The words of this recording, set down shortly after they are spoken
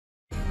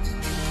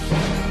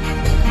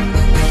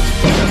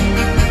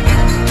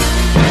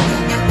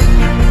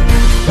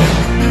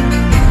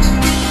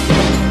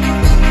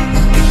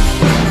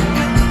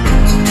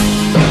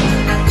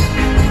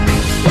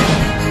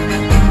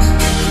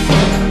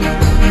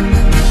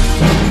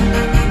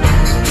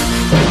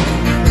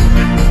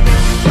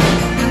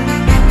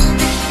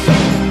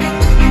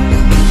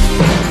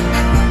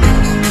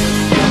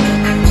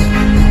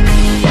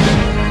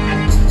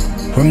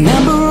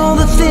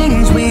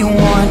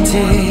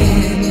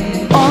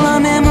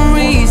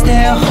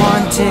we're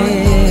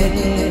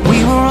haunted.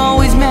 We were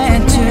always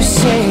meant to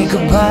say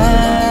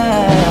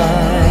goodbye.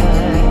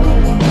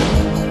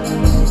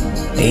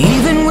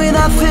 Even with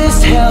our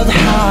fists held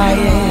high,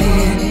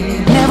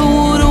 it never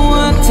would've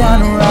worked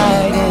out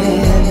right.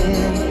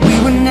 We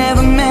were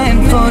never meant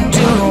for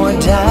do or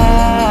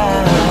die.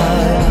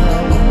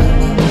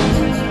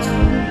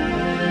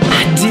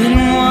 I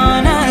didn't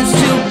want us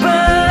to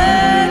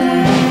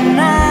burn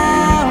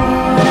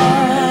out.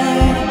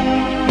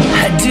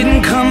 I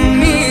didn't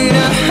come here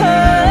to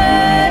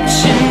hurt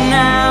you.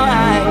 Now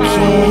I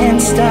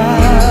can't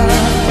stop.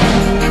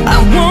 I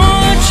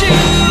want you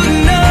to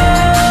know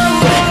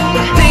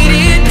that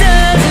it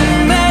doesn't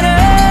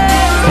matter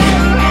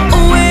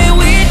where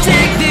we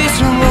take this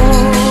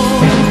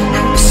road.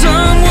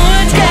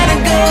 Someone's gotta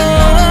go,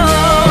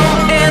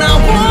 and I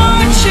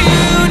want you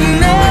to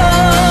know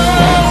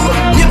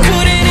you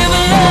couldn't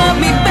ever love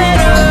me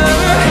better,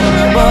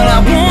 but I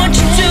want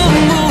you to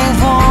move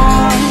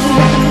on.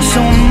 So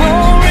I'm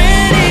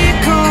already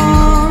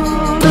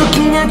gone.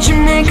 Looking at you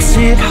makes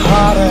it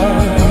harder,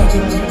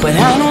 but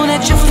I know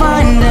that you'll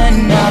find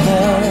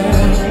another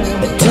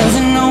that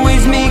doesn't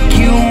always make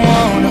you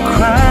wanna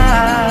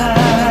cry.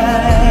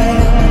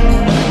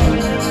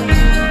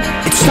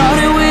 It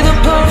started with a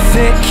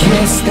perfect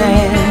kiss,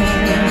 then